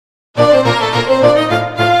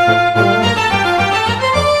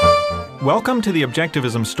Welcome to the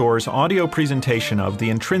Objectivism Store's audio presentation of The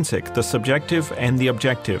Intrinsic, the Subjective, and the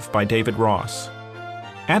Objective by David Ross.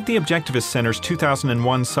 At the Objectivist Center's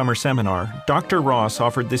 2001 summer seminar, Dr. Ross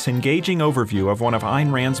offered this engaging overview of one of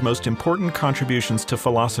Ayn Rand's most important contributions to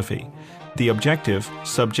philosophy, the objective,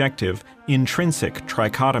 subjective, intrinsic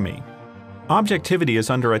trichotomy. Objectivity is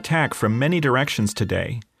under attack from many directions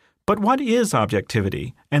today. But what is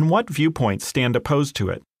objectivity, and what viewpoints stand opposed to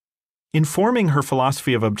it? In forming her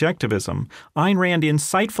philosophy of objectivism, Ayn Rand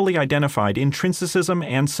insightfully identified intrinsicism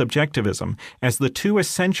and subjectivism as the two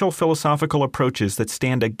essential philosophical approaches that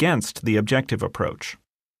stand against the objective approach.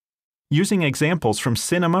 Using examples from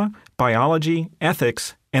cinema, biology,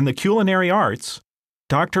 ethics, and the culinary arts,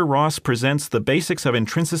 Dr. Ross presents the basics of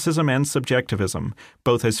intrinsicism and subjectivism,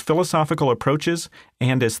 both as philosophical approaches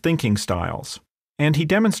and as thinking styles. And he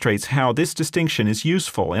demonstrates how this distinction is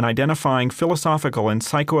useful in identifying philosophical and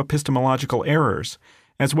psycho-epistemological errors,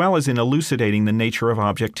 as well as in elucidating the nature of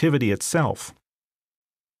objectivity itself.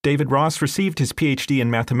 David Ross received his PhD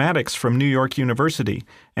in mathematics from New York University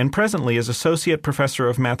and presently is Associate Professor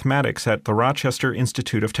of Mathematics at the Rochester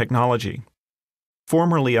Institute of Technology.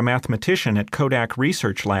 Formerly a mathematician at Kodak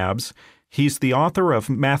Research Labs, he's the author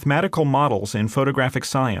of Mathematical Models in Photographic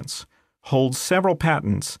Science, holds several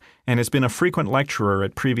patents, and has been a frequent lecturer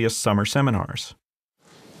at previous summer seminars.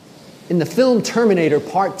 In the film Terminator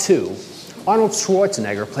Part 2, Arnold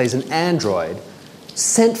Schwarzenegger plays an android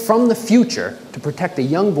sent from the future to protect a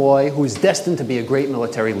young boy who is destined to be a great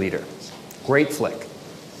military leader. Great flick.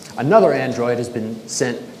 Another android has been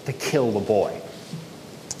sent to kill the boy.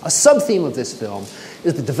 A sub-theme of this film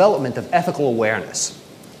is the development of ethical awareness.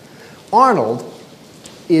 Arnold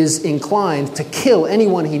is inclined to kill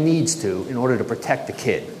anyone he needs to in order to protect the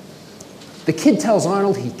kid. The kid tells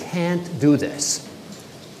Arnold he can't do this.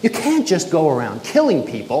 You can't just go around killing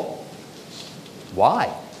people.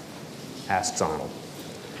 Why? Asks Arnold.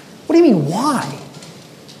 What do you mean, why?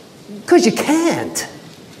 Because you can't.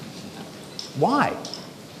 Why?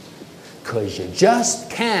 Because you just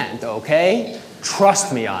can't, okay?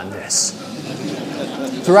 Trust me on this.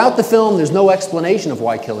 Throughout the film, there's no explanation of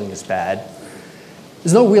why killing is bad.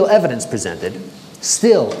 There's no real evidence presented.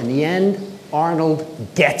 Still, in the end, Arnold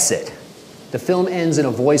gets it. The film ends in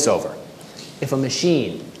a voiceover. If a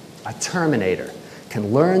machine, a Terminator,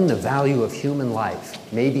 can learn the value of human life,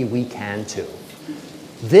 maybe we can too.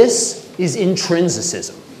 This is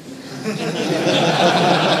intrinsicism.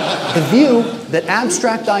 The view that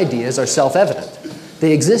abstract ideas are self-evident.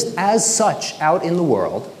 They exist as such out in the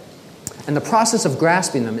world, and the process of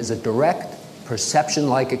grasping them is a direct,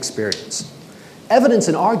 perception-like experience. Evidence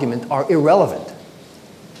and argument are irrelevant.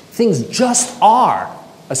 Things just are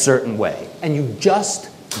a certain way, and you just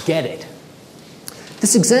get it.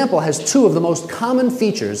 This example has two of the most common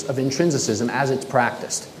features of intrinsicism as it's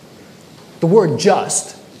practiced. The word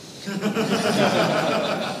just,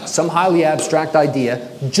 some highly abstract idea,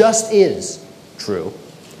 just is true,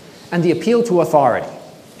 and the appeal to authority.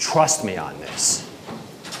 Trust me on this.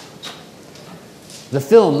 The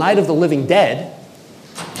film Night of the Living Dead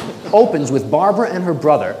opens with Barbara and her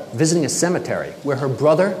brother visiting a cemetery where her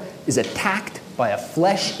brother is attacked by a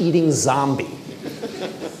flesh-eating zombie.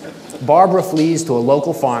 Barbara flees to a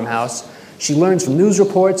local farmhouse. She learns from news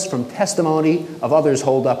reports, from testimony of others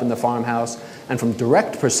holed up in the farmhouse, and from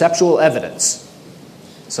direct perceptual evidence.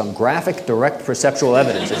 Some graphic, direct perceptual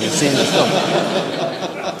evidence that you see in this film.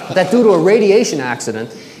 That due to a radiation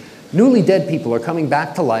accident, newly dead people are coming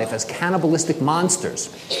back to life as cannibalistic monsters.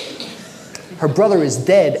 Her brother is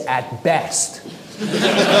dead at best.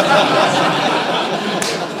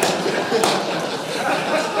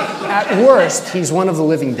 At worst, he's one of the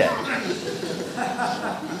living dead.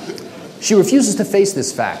 She refuses to face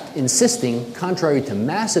this fact, insisting, contrary to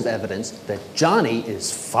massive evidence, that Johnny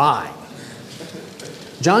is fine.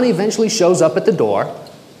 Johnny eventually shows up at the door.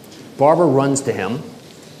 Barbara runs to him.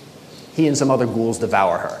 He and some other ghouls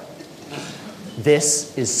devour her.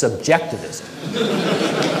 This is subjectivism.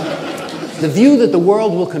 The view that the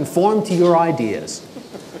world will conform to your ideas,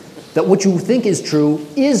 that what you think is true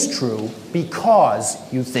because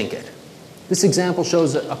you think it. This example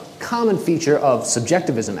shows a common feature of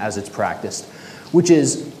subjectivism as it's practiced, which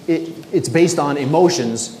is it's based on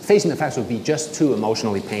emotions. Facing the facts would be just too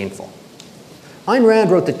emotionally painful. Ayn Rand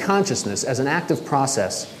wrote that consciousness as an active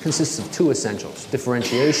process consists of two essentials,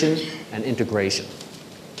 differentiation and integration.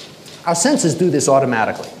 Our senses do this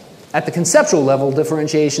automatically. At the conceptual level,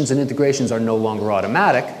 differentiations and integrations are no longer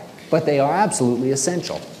automatic, but they are absolutely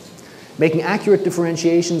essential. Making accurate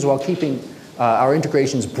differentiations while keeping our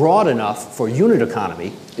integrations broad enough for unit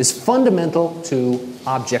economy is fundamental to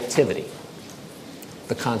objectivity.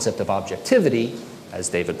 The concept of objectivity as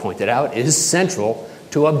David pointed out, is central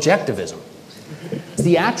to objectivism. It's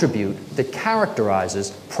the attribute that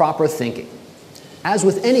characterizes proper thinking. As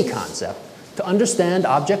with any concept, to understand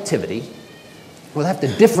objectivity, we'll have to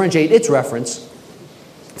differentiate its reference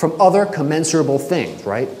from other commensurable things,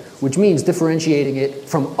 right? Which means differentiating it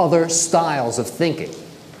from other styles of thinking.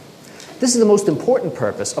 This is the most important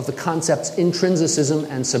purpose of the concepts intrinsicism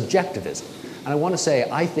and subjectivism. And I want to say,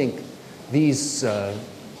 I think these,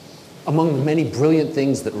 among the many brilliant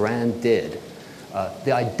things that Rand did,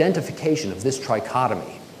 the identification of this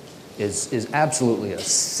trichotomy is absolutely a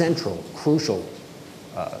central, crucial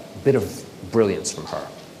bit of brilliance from her.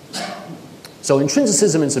 So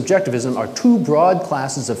intrinsicism and subjectivism are two broad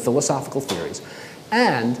classes of philosophical theories,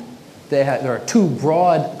 and there are two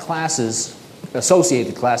broad classes,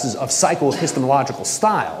 associated classes, of psycho-epistemological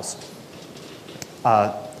styles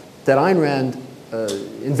that Ayn Rand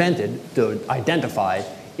invented to identify,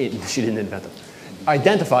 she didn't invent them,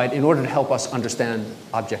 identified in order to help us understand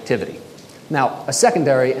objectivity. Now, a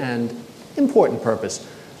secondary and important purpose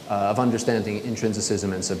of understanding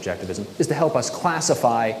intrinsicism and subjectivism is to help us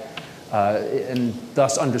classify and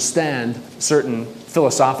thus understand certain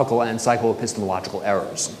philosophical and psycho-epistemological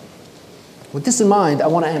errors. With this in mind, I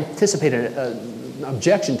want to anticipate an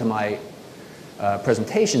objection to my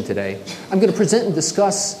presentation today. I'm going to present and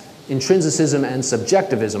discuss intrinsicism and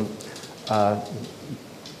subjectivism.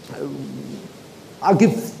 I'll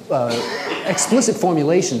give explicit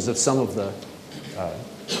formulations of some of the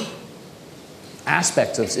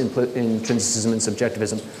aspects of intrinsicism and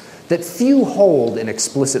subjectivism that few hold in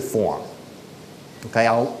explicit form. Okay,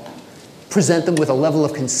 I'll present them with a level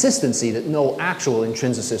of consistency that no actual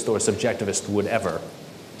intrinsicist or subjectivist would ever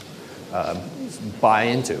buy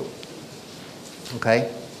into. Okay?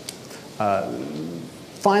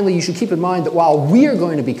 Finally, you should keep in mind that while we're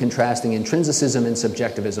going to be contrasting intrinsicism and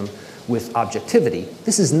subjectivism with objectivity,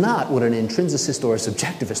 this is not what an intrinsicist or a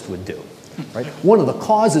subjectivist would do. Right? One of the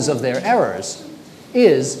causes of their errors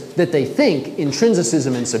is that they think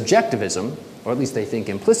intrinsicism and subjectivism, or at least they think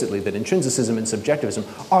implicitly that intrinsicism and subjectivism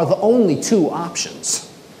are the only two options.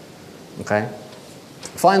 Okay?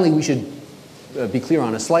 Finally, we should be clear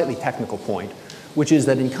on a slightly technical point, which is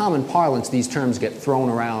that in common parlance, these terms get thrown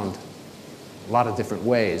around a lot of different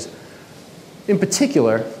ways. In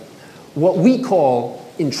particular, what we call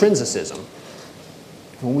intrinsicism,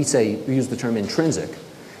 when we use the term intrinsic,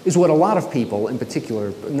 is what a lot of people, in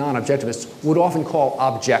particular non-objectivists, would often call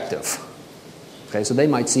objective. Okay, so they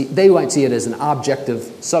might see it as an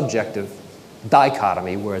objective-subjective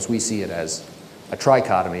dichotomy, whereas we see it as a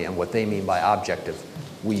trichotomy, and what they mean by objective,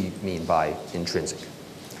 we mean by intrinsic.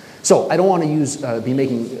 So I don't want to be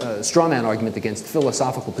making a straw man argument against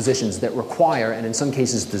philosophical positions that require, and in some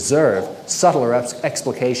cases deserve, subtler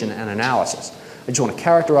explication and analysis. I just want to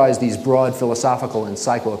characterize these broad philosophical and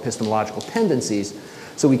psycho-epistemological tendencies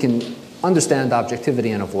so we can understand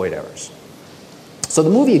objectivity and avoid errors. So the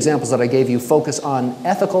movie examples that I gave you focus on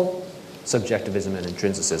ethical subjectivism and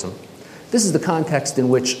intrinsicism. This is the context in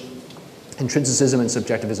which intrinsicism and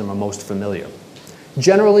subjectivism are most familiar.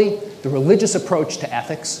 Generally, the religious approach to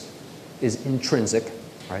ethics is intrinsic,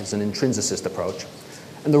 right? It's an intrinsicist approach.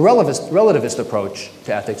 And the relativist approach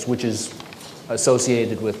to ethics, which is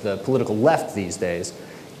associated with the political left these days,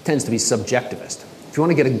 tends to be subjectivist. If you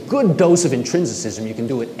want to get a good dose of intrinsicism, you can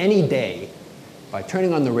do it any day by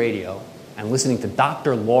turning on the radio and listening to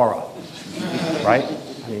Dr. Laura, right?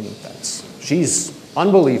 I mean, she's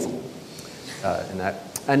unbelievable in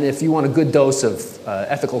that. And if you want a good dose of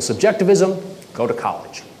ethical subjectivism, go to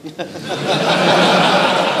college.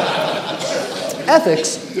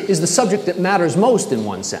 Ethics is the subject that matters most in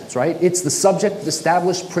one sense, right? It's the subject that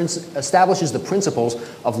establishes the principles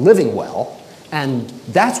of living well, and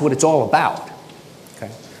that's what it's all about.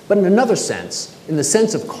 Okay? But in another sense, in the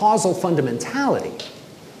sense of causal fundamentality,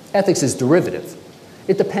 ethics is derivative.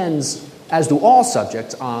 It depends, as do all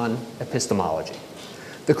subjects, on epistemology.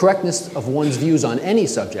 The correctness of one's views on any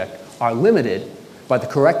subject are limited by the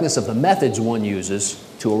correctness of the methods one uses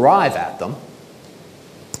to arrive at them.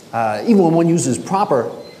 Even when one uses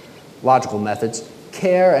proper logical methods,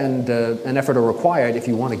 care and effort are required if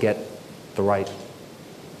you want to get the right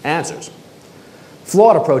answers.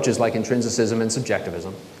 Flawed approaches like intrinsicism and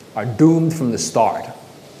subjectivism are doomed from the start.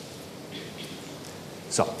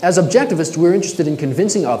 So, as objectivists, we're interested in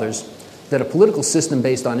convincing others that a political system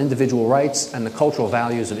based on individual rights and the cultural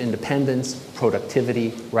values of independence,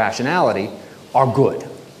 productivity, rationality are good.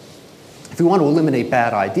 If we want to eliminate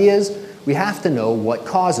bad ideas, we have to know what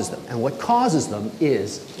causes them, and what causes them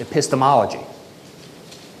is epistemology.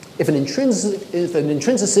 If an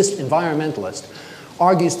intrinsicist environmentalist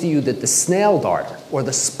argues to you that the snail darter or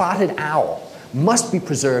the spotted owl must be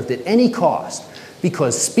preserved at any cost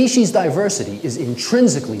because species diversity is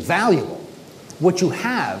intrinsically valuable. What you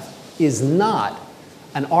have is not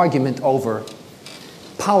an argument over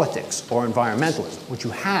politics or environmentalism. What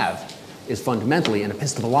you have is fundamentally an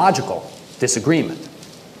epistemological disagreement.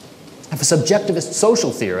 If a subjectivist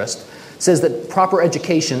social theorist says that proper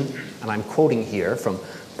education, and I'm quoting here from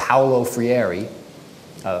Paolo Freire,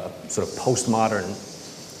 a sort of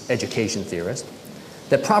postmodern education theorist,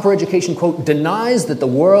 that proper education, quote, denies that the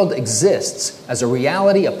world exists as a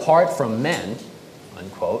reality apart from men,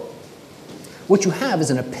 unquote, what you have is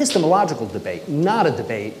an epistemological debate, not a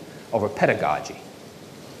debate over pedagogy.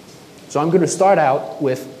 So I'm going to start out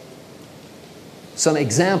with some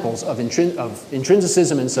examples of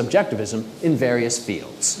intrinsicism and subjectivism in various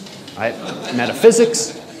fields, right?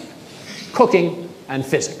 Metaphysics, cooking, and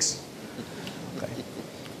physics. Okay.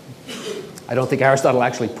 I don't think Aristotle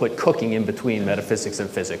actually put cooking in between metaphysics and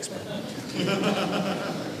physics. But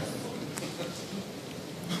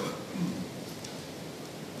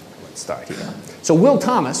let's start here. So Will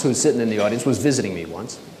Thomas, who's sitting in the audience, was visiting me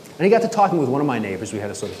once, and he got to talking with one of my neighbors. We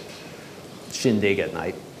had a sort of shindig at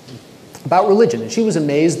night about religion, and she was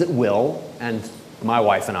amazed that Will and my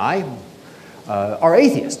wife and I are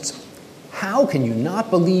atheists. How can you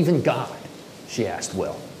not believe in God? She asked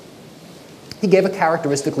Will. He gave a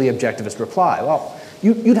characteristically objectivist reply. Well,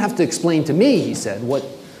 you'd have to explain to me, he said,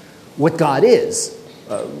 what God is.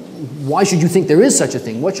 Why should you think there is such a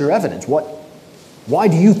thing? What's your evidence? Why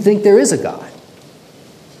do you think there is a God?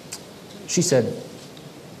 She said,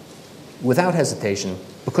 without hesitation,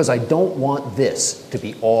 because I don't want this to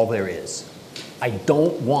be all there is. I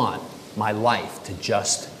don't want my life to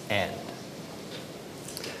just end.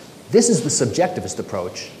 This is the subjectivist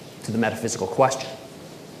approach to the metaphysical question.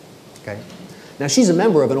 Okay? Now, she's a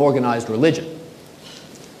member of an organized religion.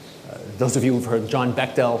 Those of you who've heard John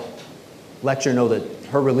Bechtel lecture know that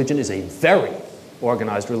her religion is a very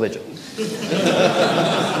organized religion.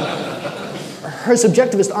 Her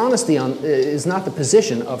subjectivist honesty is not the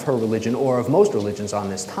position of her religion or of most religions on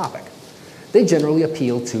this topic. They generally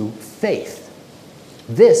appeal to faith.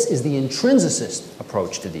 This is the intrinsicist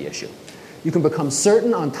approach to the issue. You can become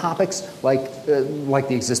certain on topics like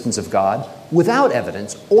the existence of God without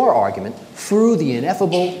evidence or argument through the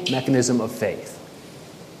ineffable mechanism of faith.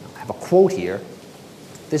 I have a quote here.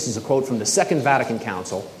 This is a quote from the Second Vatican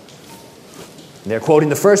Council. They're quoting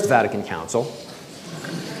the First Vatican Council.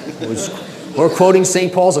 We're quoting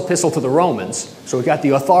St. Paul's epistle to the Romans, so we've got the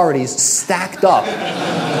authorities stacked up.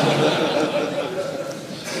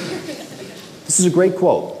 This is a great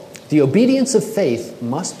quote. The obedience of faith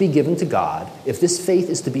must be given to God. If this faith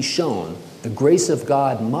is to be shown, the grace of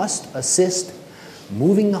God must assist,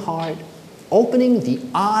 moving the heart, opening the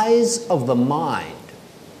eyes of the mind,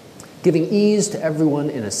 giving ease to everyone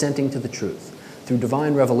in assenting to the truth. Through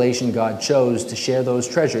divine revelation, God chose to share those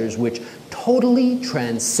treasures which totally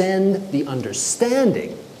transcend the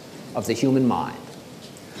understanding of the human mind.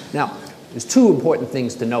 Now, there's two important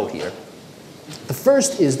things to note here. The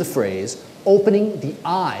first is the phrase, opening the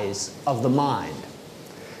eyes of the mind.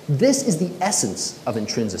 This is the essence of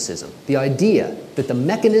intrinsicism, the idea that the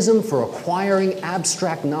mechanism for acquiring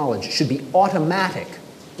abstract knowledge should be automatic,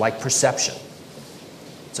 like perception.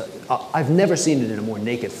 So, I've never seen it in a more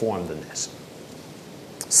naked form than this.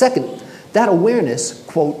 Second, that awareness,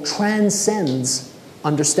 quote, transcends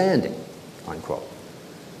understanding, unquote.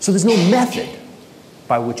 So there's no method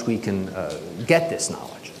by which we can get this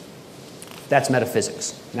knowledge. That's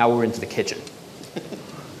metaphysics. Now we're into the kitchen.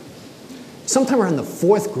 Sometime around the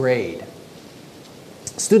 4th grade,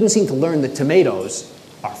 students seem to learn that tomatoes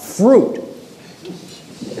are fruit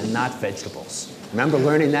and not vegetables. Remember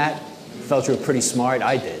learning that? Felt you were pretty smart.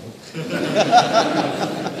 I did.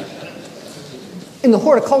 In the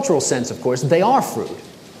horticultural sense, of course, they are fruit.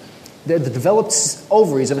 They're the developed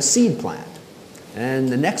ovaries of a seed plant. And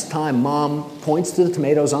the next time Mom points to the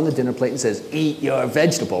tomatoes on the dinner plate and says, "Eat your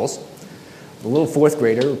vegetables," the little 4th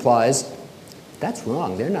grader replies, "That's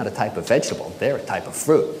wrong. They're not a type of vegetable. They're a type of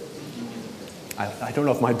fruit." I don't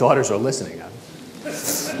know if my daughters are listening.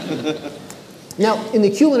 Now, in the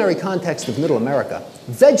culinary context of Middle America,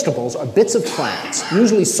 vegetables are bits of plants,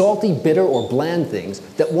 usually salty, bitter, or bland things,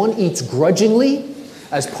 that one eats grudgingly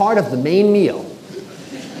as part of the main meal.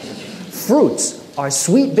 Fruits are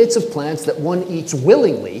sweet bits of plants that one eats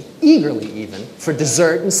willingly, eagerly even, for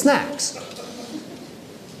dessert and snacks.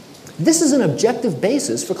 This is an objective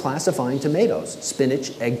basis for classifying tomatoes,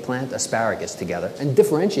 spinach, eggplant, asparagus together, and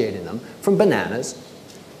differentiating them from bananas,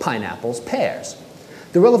 pineapples, pears.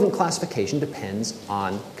 The relevant classification depends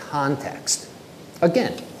on context.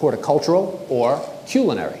 Again, horticultural or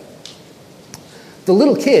culinary. The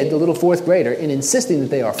little kid, the little fourth grader, in insisting that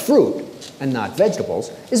they are fruit and not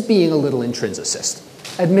vegetables, is being a little intrinsicist.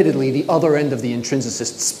 Admittedly, the other end of the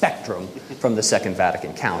intrinsicist spectrum from the Second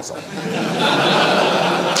Vatican Council.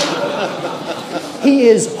 He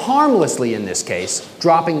is harmlessly, in this case,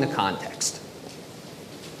 dropping the context.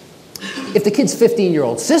 If the kid's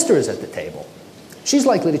 15-year-old sister is at the table, she's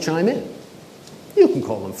likely to chime in. You can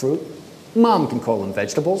call them fruit. Mom can call them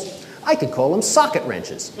vegetables. I could call them socket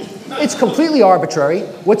wrenches. It's completely arbitrary.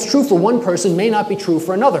 What's true for one person may not be true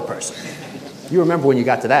for another person. You remember when you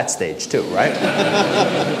got to that stage too, right?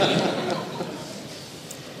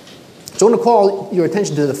 So I want to call your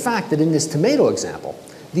attention to the fact that in this tomato example,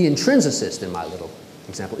 the intrinsicist in my little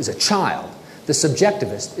example is a child. The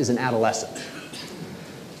subjectivist is an adolescent.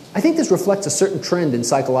 I think this reflects a certain trend in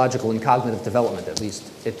psychological and cognitive development, at least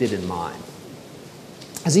it did in mine.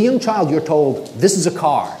 As a young child, you're told, this is a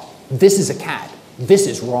car, this is a cat, this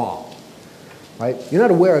is wrong. Right? You're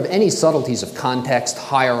not aware of any subtleties of context,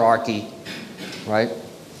 hierarchy, right?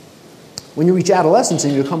 When you reach adolescence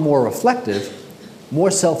and you become more reflective,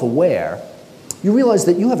 more self-aware, you realize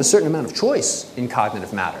that you have a certain amount of choice in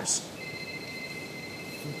cognitive matters.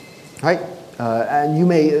 Right? And you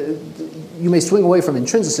may swing away from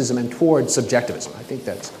intrinsicism and toward subjectivism. I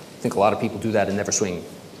think a lot of people do that and never swing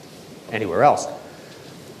anywhere else.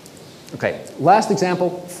 Okay, last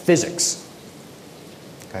example, physics.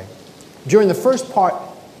 Okay. During the first part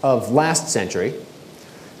of last century,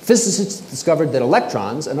 physicists discovered that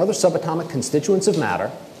electrons and other subatomic constituents of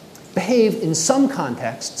matter behave in some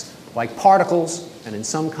contexts like particles and in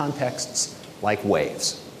some contexts like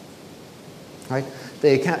waves. Right?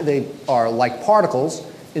 They are like particles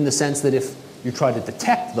in the sense that if you try to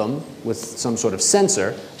detect them with some sort of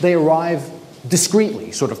sensor, they arrive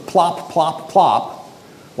discretely, sort of plop, plop, plop,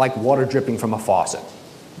 like water dripping from a faucet.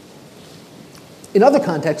 In other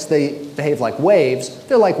contexts, they behave like waves.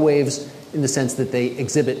 They're like waves in the sense that they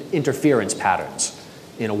exhibit interference patterns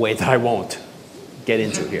in a way that I won't get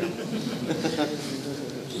into here.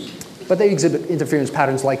 But they exhibit interference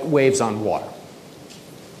patterns like waves on water.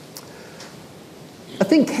 A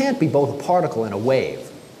thing can't be both a particle and a wave.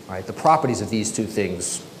 Right? The properties of these two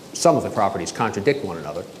things, some of the properties contradict one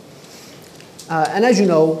another. And as you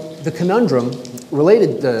know, the conundrum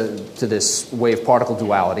related to this wave-particle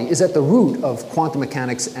duality is at the root of quantum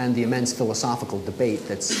mechanics and the immense philosophical debate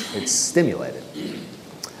it's stimulated.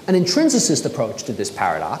 An intrinsicist approach to this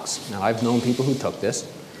paradox, now I've known people who took this,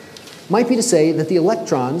 might be to say that the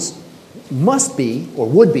electrons must be, or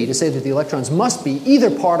would be to say that the electrons must be either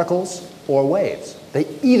particles or waves. They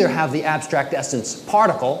either have the abstract essence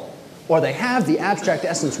particle or they have the abstract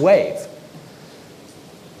essence wave.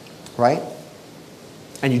 Right?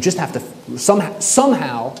 And you just have to,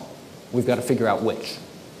 somehow, we've got to figure out which.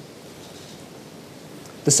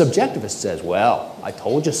 The subjectivist says, well, I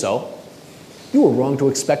told you so. You were wrong to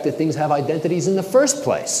expect that things have identities in the first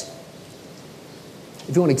place.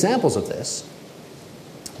 If you want examples of this,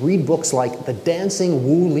 read books like The Dancing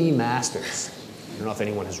Wu-Li Masters. I don't know if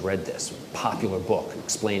anyone has read this. Popular book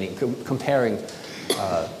explaining, comparing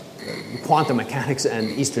quantum mechanics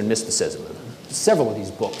and Eastern mysticism. Several of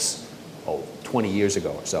these books, 20 years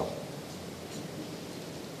ago or so.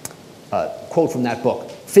 Quote from that book,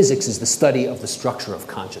 "Physics is the study of the structure of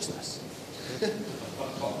consciousness."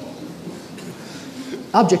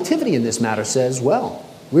 Objectivity in this matter says, well,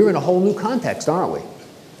 we're in a whole new context, aren't we?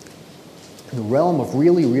 In the realm of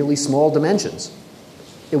really, really small dimensions.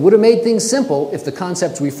 It would have made things simple if the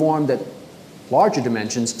concepts we formed at larger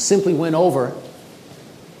dimensions simply went over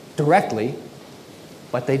directly,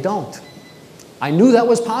 but they don't. I knew that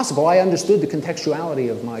was possible. I understood the contextuality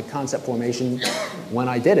of my concept formation when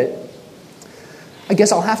I did it. I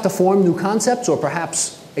guess I'll have to form new concepts or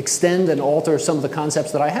perhaps extend and alter some of the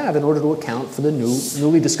concepts that I have in order to account for the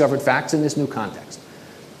newly discovered facts in this new context.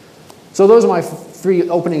 So those are my three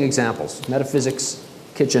opening examples: metaphysics,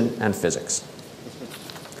 kitchen, and physics.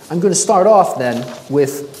 I'm going to start off then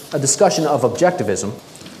with a discussion of objectivism,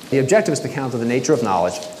 the objectivist account of the nature of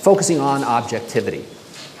knowledge, focusing on objectivity.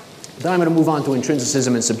 Then I'm going to move on to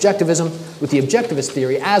intrinsicism and subjectivism with the objectivist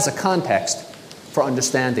theory as a context for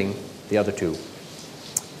understanding the other two.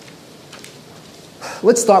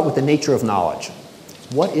 Let's start with the nature of knowledge.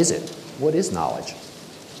 What is it? What is knowledge?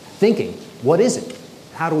 Thinking. What is it?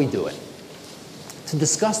 How do we do it? To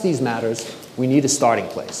discuss these matters, we need a starting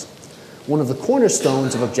place. One of the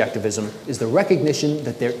cornerstones of objectivism is the recognition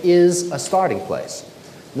that there is a starting place,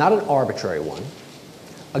 not an arbitrary one,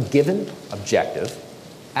 a given, objective,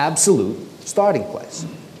 absolute starting place.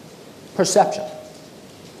 Perception.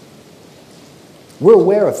 We're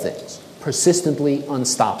aware of things, persistently,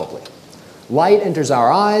 unstoppably. Light enters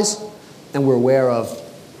our eyes, and we're aware of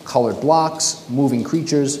colored blocks, moving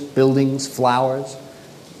creatures, buildings, flowers.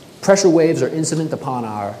 Pressure waves are incident upon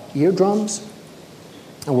our eardrums,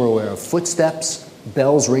 and we're aware of footsteps,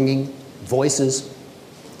 bells ringing, voices.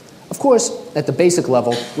 Of course, at the basic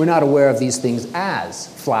level, we're not aware of these things as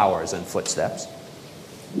flowers and footsteps.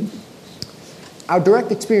 Our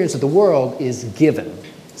direct experience of the world is given.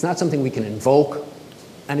 It's not something we can invoke,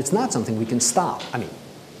 and it's not something we can stop. I mean,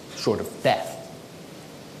 short of death.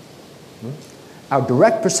 Our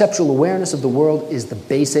direct perceptual awareness of the world is the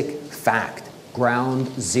basic fact, ground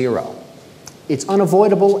zero. It's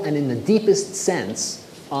unavoidable and, in the deepest sense,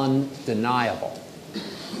 undeniable.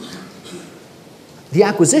 The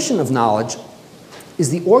acquisition of knowledge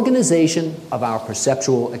is the organization of our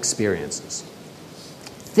perceptual experiences.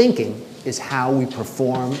 Thinking is how we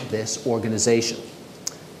perform this organization.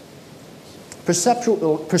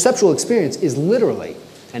 Perceptual experience is literally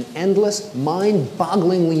an endless,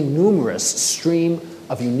 mind-bogglingly numerous stream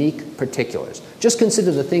of unique particulars. Just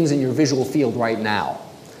consider the things in your visual field right now,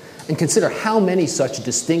 and consider how many such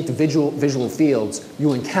distinct visual fields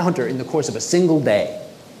you encounter in the course of a single day.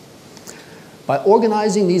 By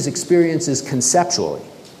organizing these experiences conceptually,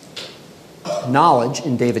 knowledge,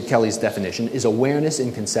 in David Kelly's definition, is awareness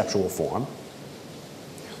in conceptual form.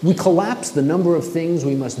 We collapse the number of things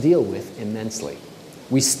we must deal with immensely.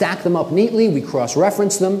 We stack them up neatly, we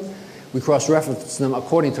cross-reference them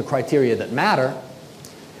according to criteria that matter,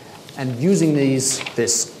 and using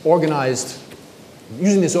this organization,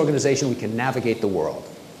 we can navigate the world.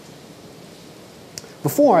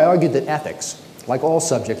 Before, I argued that ethics, like all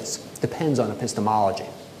subjects, depends on epistemology.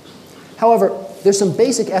 However, there's some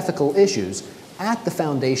basic ethical issues at the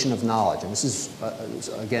foundation of knowledge, and this is,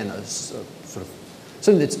 again, sort of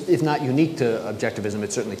something that's, if not unique to objectivism,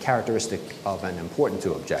 it's certainly characteristic of and important to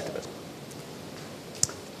objectivism.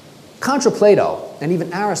 Contra Plato and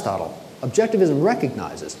even Aristotle, objectivism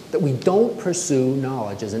recognizes that we don't pursue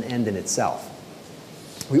knowledge as an end in itself.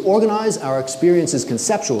 We organize our experiences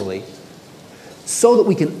conceptually so that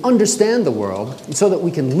we can understand the world and so that we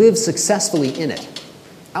can live successfully in it.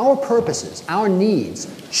 Our purposes, our needs,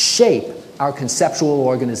 shape our conceptual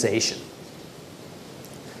organization.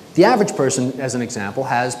 The average person, as an example,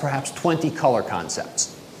 has perhaps 20 color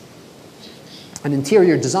concepts. An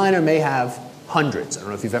interior designer may have hundreds. I don't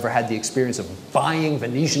know if you've ever had the experience of buying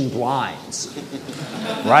Venetian blinds,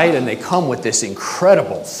 right? And they come with this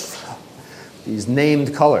incredible, these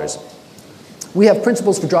named colors. We have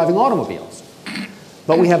principles for driving automobiles,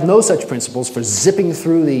 but we have no such principles for zipping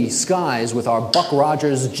through the skies with our Buck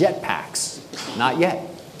Rogers jetpacks. Not yet.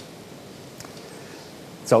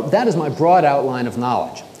 So that is my broad outline of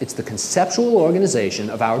knowledge. It's the conceptual organization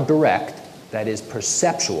of our direct, that is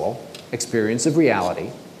perceptual, experience of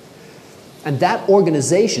reality. And that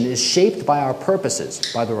organization is shaped by our purposes,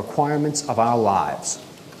 by the requirements of our lives.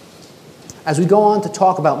 As we go on to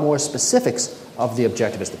talk about more specifics of the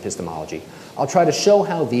objectivist epistemology, I'll try to show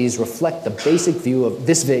how these reflect the basic view of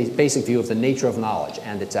the nature of knowledge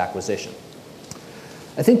and its acquisition.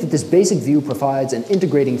 I think that this basic view provides an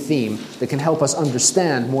integrating theme that can help us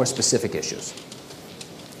understand more specific issues.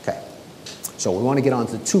 Okay, so we want to get on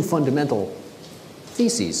to two fundamental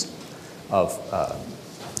theses of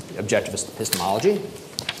objectivist epistemology.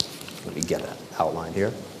 Let me get that outlined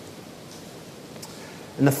here.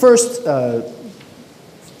 And the first of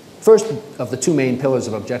the two main pillars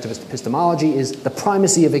of objectivist epistemology is the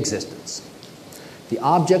primacy of existence. The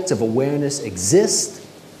objects of awareness exist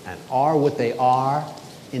and are what they are,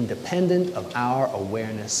 independent of our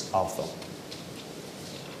awareness of them.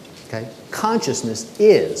 Okay? Consciousness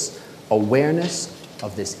is awareness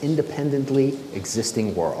of this independently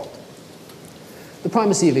existing world. The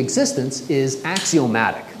primacy of existence is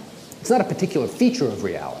axiomatic. It's not a particular feature of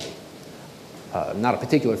reality, not a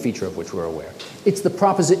particular feature of which we're aware. It's a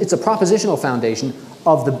propositional foundation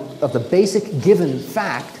of the basic given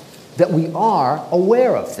fact that we are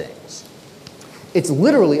aware of things. It's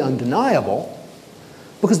literally undeniable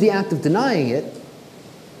because the act of denying it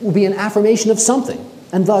will be an affirmation of something,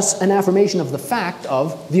 and thus an affirmation of the fact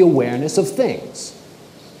of the awareness of things.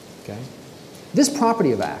 Okay? This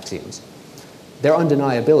property of axioms, their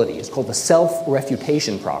undeniability, is called the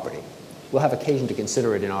self-refutation property. We'll have occasion to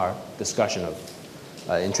consider it in our discussion of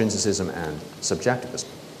intrinsicism and subjectivism.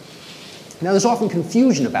 Now, there's often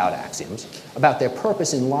confusion about axioms, about their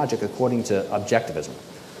purpose in logic according to objectivism.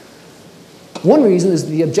 One reason is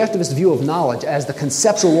the objectivist view of knowledge as the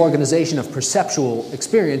conceptual organization of perceptual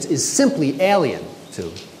experience is simply alien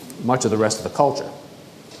to much of the rest of the culture.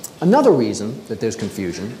 Another reason that there's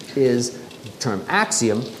confusion is the term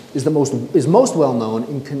axiom is most well known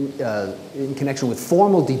in connection with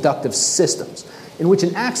formal deductive systems. in which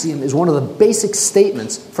an axiom is one of the basic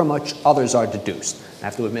statements from which others are deduced. I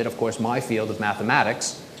have to admit, of course, my field of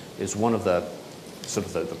mathematics is one of the sort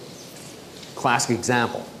of the classic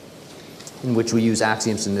example in which we use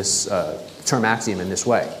axioms in this term axiom in this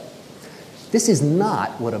way. This is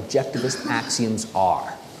not what objectivist axioms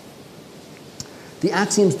are. The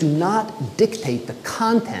axioms do not dictate the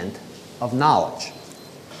content of knowledge.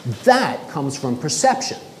 That comes from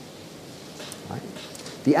perception. Right?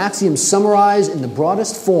 The axioms summarize in the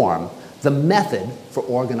broadest form the method for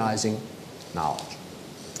organizing knowledge.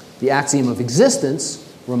 The axiom of existence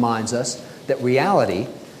reminds us that reality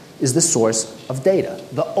is the source of data,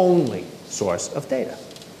 the only source of data.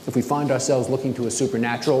 If we find ourselves looking to a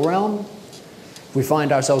supernatural realm, if we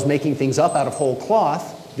find ourselves making things up out of whole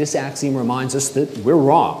cloth, this axiom reminds us that we're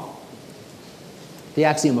wrong. The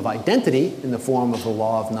axiom of identity, in the form of the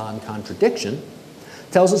law of non-contradiction,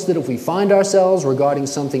 tells us that if we find ourselves regarding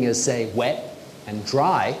something as, say, wet and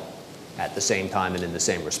dry at the same time and in the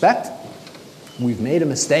same respect, we've made a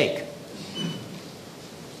mistake.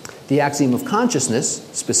 The axiom of consciousness,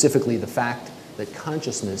 specifically the fact that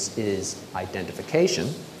consciousness is identification,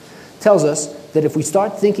 tells us that if we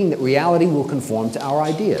start thinking that reality will conform to our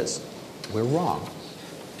ideas, we're wrong.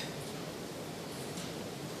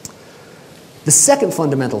 The second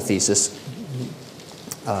fundamental thesis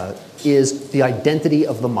is the identity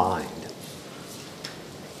of the mind.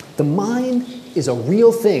 The mind is a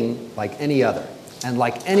real thing like any other, and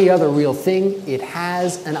like any other real thing, it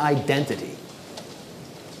has an identity.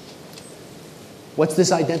 What's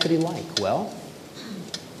this identity like? Well,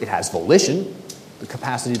 it has volition, the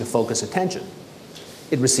capacity to focus attention.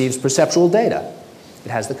 It receives perceptual data.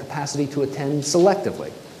 It has the capacity to attend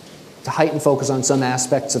selectively, to heighten focus on some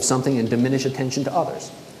aspects of something and diminish attention to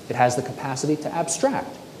others. It has the capacity to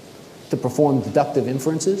abstract, to perform deductive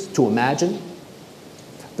inferences, to imagine.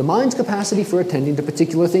 The mind's capacity for attending to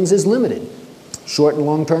particular things is limited. Short and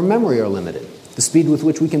long-term memory are limited. The speed with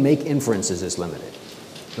which we can make inferences is limited.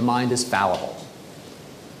 The mind is fallible.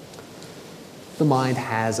 The mind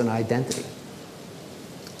has an identity.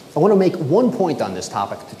 I want to make one point on this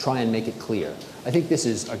topic to try and make it clear. I think this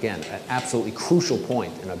is, again, an absolutely crucial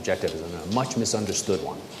point in objectivism, and a much misunderstood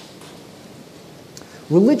one.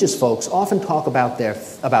 Religious folks often talk about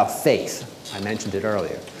faith, I mentioned it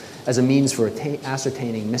earlier, as a means for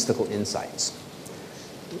ascertaining mystical insights.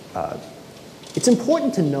 It's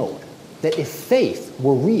important to note that if faith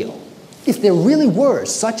were real, if there really were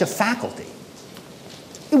such a faculty,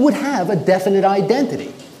 it would have a definite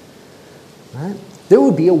identity. Right? There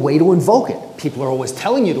would be a way to invoke it. People are always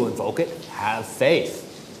telling you to invoke it. Have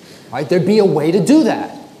faith. Right? There'd be a way to do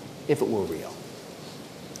that if it were real.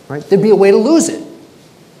 Right? There'd be a way to lose it.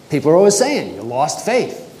 People are always saying, you lost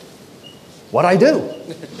faith. What'd I do?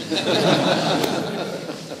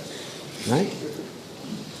 Right?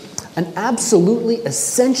 An absolutely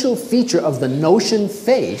essential feature of the notion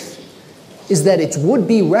faith is that its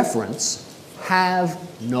would-be referents have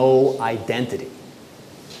no identity.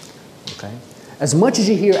 Okay? As much as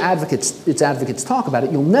you hear its advocates talk about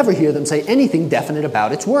it, you'll never hear them say anything definite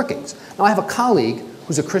about its workings. Now, I have a colleague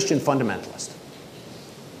who's a Christian fundamentalist.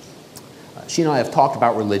 She and I have talked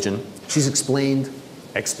about religion. She's explained.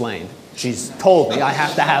 She's told me I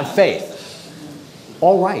have to have faith.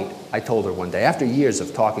 All right, I told her one day, after years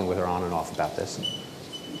of talking with her on and off about this.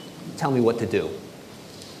 Tell me what to do.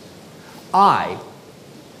 I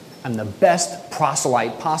am the best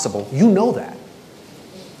proselyte possible. You know that.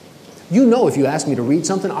 You know if you ask me to read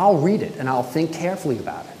something, I'll read it and I'll think carefully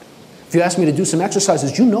about it. If you ask me to do some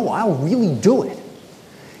exercises, you know I'll really do it.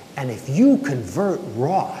 And if you convert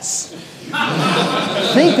Ross,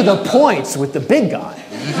 think of the points with the big guy.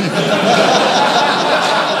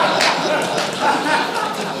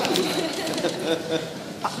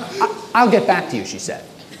 I'll get back to you, she said.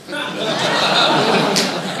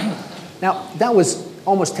 Now, that was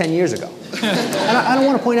almost 10 years ago. And I don't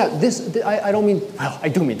want to point out this, I don't mean, well, I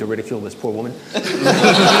do mean to ridicule this poor woman.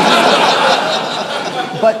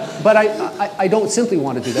 But I don't simply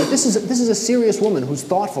want to do that. This is a serious woman who's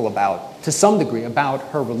thoughtful about, to some degree, about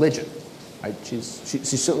her religion. Right? She's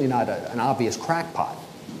certainly not an obvious crackpot.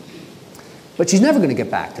 But she's never going to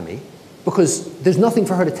get back to me because there's nothing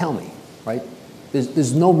for her to tell me. Right?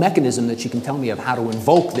 There's no mechanism that she can tell me of how to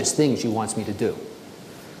invoke this thing she wants me to do.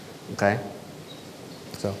 Okay?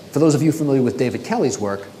 So, for those of you familiar with David Kelly's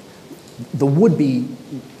work, the would-be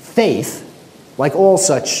faith, like all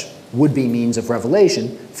such would-be means of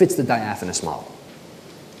revelation, fits the diaphanous model.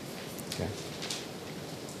 Okay.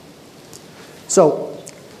 So,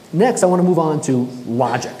 next I want to move on to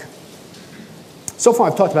logic. So far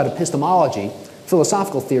I've talked about epistemology,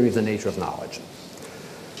 philosophical theory of the nature of knowledge.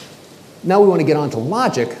 Now we want to get on to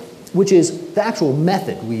logic, which is the actual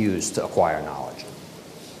method we use to acquire knowledge.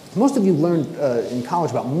 Most of you learned in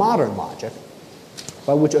college about modern logic,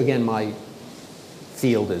 by which, again, my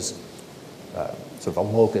field is sort of a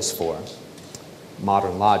locus for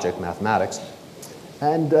modern logic, mathematics.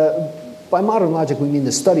 And by modern logic, we mean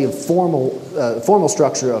the study of formal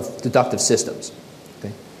structure of deductive systems.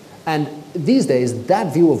 Okay? And these days,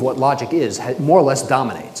 that view of what logic is more or less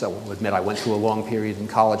dominates. I will admit I went through a long period in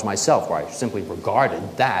college myself where I simply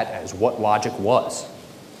regarded that as what logic was.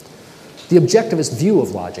 The objectivist view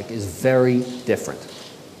of logic is very different.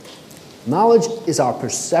 Knowledge is our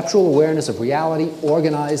perceptual awareness of reality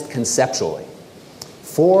organized conceptually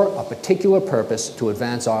for a particular purpose to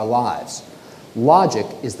advance our lives. Logic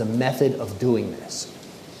is the method of doing this.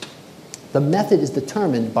 The method is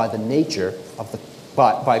determined by the nature of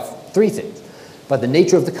by three things. By the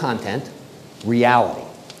nature of the content, reality.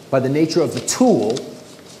 By the nature of the tool,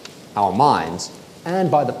 our minds. And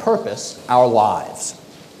by the purpose, our lives.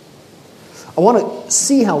 I want to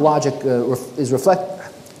see how logic reflects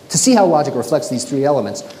these three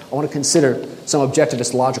elements. I want to consider some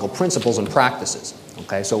objectivist logical principles and practices.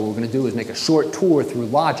 Okay, so what we're going to do is make a short tour through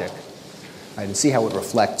logic, right, and see how it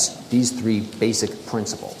reflects these three basic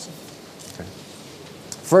principles. Okay.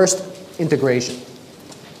 First, integration.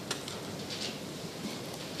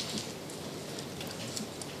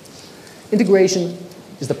 Integration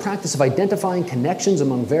is the practice of identifying connections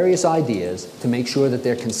among various ideas to make sure that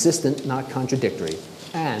they're consistent, not contradictory,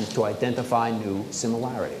 and to identify new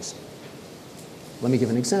similarities. Let me give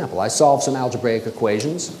an example. I solved some algebraic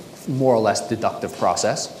equations, more or less deductive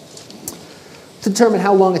process, to determine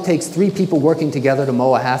how long it takes three people working together to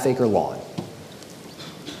mow a half-acre lawn.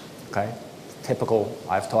 Okay? Typical,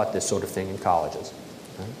 I've taught this sort of thing in colleges.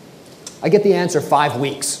 Okay? I get the answer 5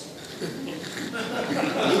 weeks.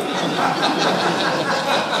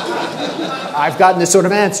 I've gotten this sort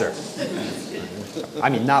of answer. I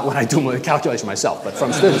mean, not when I do the calculation myself, but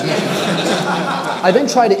from students. I then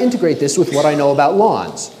try to integrate this with what I know about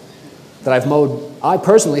lawns. That I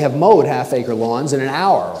personally have mowed half-acre lawns in an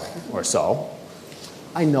hour or so.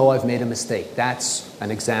 I know I've made a mistake. That's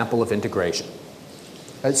an example of integration.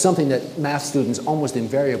 It's something that math students almost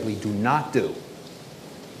invariably do not do.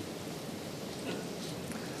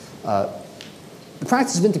 The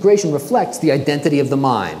practice of integration reflects the identity of the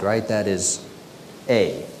mind, right? That is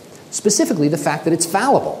A. Specifically, the fact that it's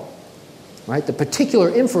fallible, right? The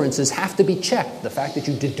particular inferences have to be checked. The fact that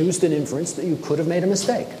you deduced an inference that you could have made a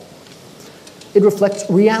mistake. It reflects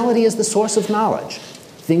reality as the source of knowledge.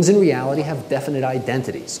 Things in reality have definite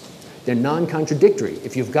identities. They're non-contradictory.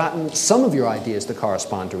 If you've gotten some of your ideas to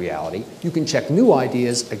correspond to reality, you can check new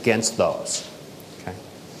ideas against those.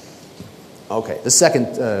 Okay, the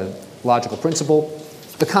second logical principle,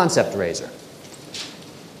 the concept razor.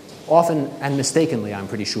 Often and mistakenly, I'm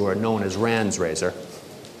pretty sure, known as Rand's razor,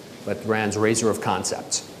 but Rand's razor of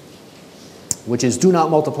concepts, which is do not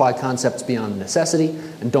multiply concepts beyond necessity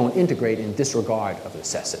and don't integrate in disregard of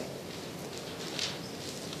necessity.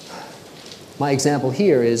 My example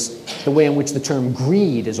here is the way in which the term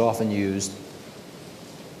greed is often used.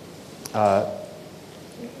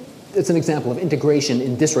 It's an example of integration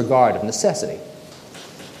in disregard of necessity.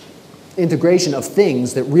 Integration of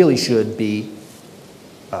things that really should be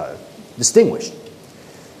distinguished.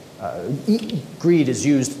 Greed is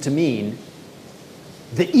used to mean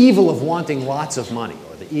the evil of wanting lots of money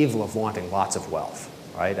or the evil of wanting lots of wealth,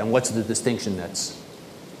 right? And what's the distinction that's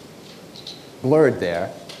blurred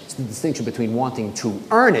there? It's the distinction between wanting to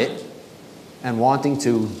earn it and wanting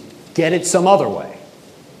to get it some other way,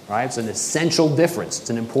 right? It's an essential difference. It's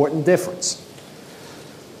an important difference,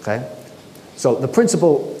 okay? So the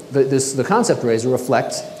principle, the concept razor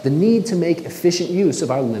reflects the need to make efficient use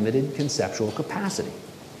of our limited conceptual capacity.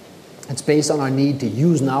 It's based on our need to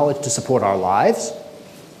use knowledge to support our lives.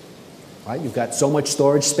 Right? You've got so much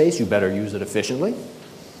storage space, you better use it efficiently.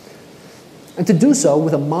 And to do so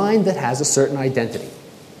with a mind that has a certain identity.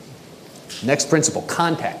 Next principle,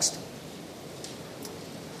 context.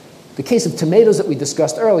 The case of tomatoes that we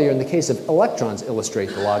discussed earlier and the case of electrons illustrate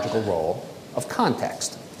the logical role of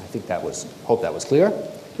context. Hope that was clear.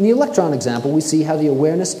 In the electron example, we see how the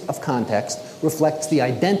awareness of context reflects the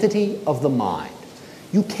identity of the mind.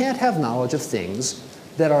 You can't have knowledge of things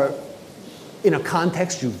that are in a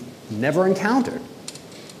context you've never encountered.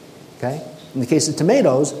 Okay? In the case of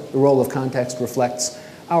tomatoes, the role of context reflects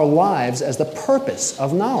our lives as the purpose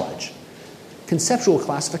of knowledge. Conceptual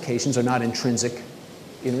classifications are not intrinsic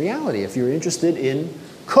in reality. If you're interested in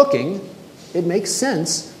cooking, it makes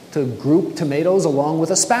sense to group tomatoes along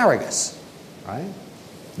with asparagus, right?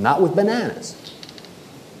 Not with bananas.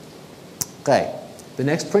 Okay, the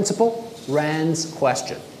next principle, Rand's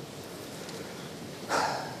question.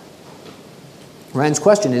 Rand's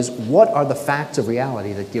question is, what are the facts of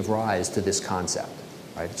reality that give rise to this concept?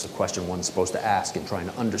 Right? It's a question one's supposed to ask in trying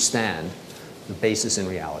to understand the basis in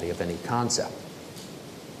reality of any concept.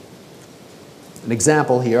 An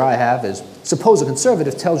example here I have is, suppose a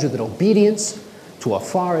conservative tells you that obedience to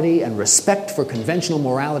authority and respect for conventional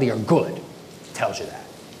morality are good. He tells you that.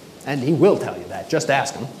 And he will tell you that. Just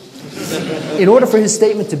ask him. In order for his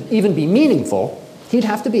statement to even be meaningful, he'd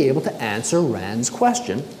have to be able to answer Rand's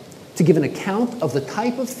question, to give an account of the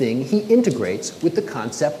type of thing he integrates with the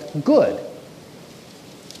concept good.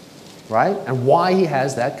 Right? And why he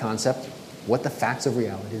has that concept, what the facts of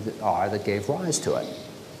reality are that gave rise to it.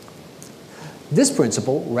 This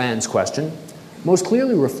principle, Rand's question, most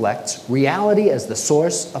clearly reflects reality as the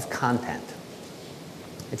source of content.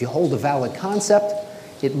 If you hold a valid concept,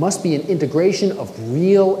 it must be an integration of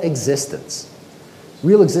real existence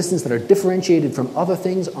that are differentiated from other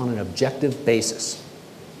things on an objective basis.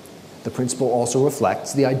 The principle also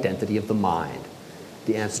reflects the identity of the mind.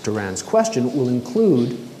 The answer to Rand's question will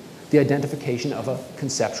include the identification of a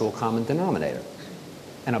conceptual common denominator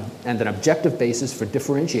and an objective basis for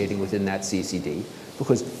differentiating within that CCD,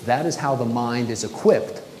 because that is how the mind is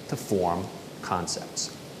equipped to form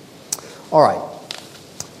concepts. All right,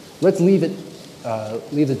 let's leave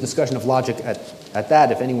the discussion of logic at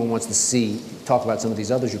that. If anyone wants to talk about some of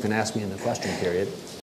these others, you can ask me in the question period.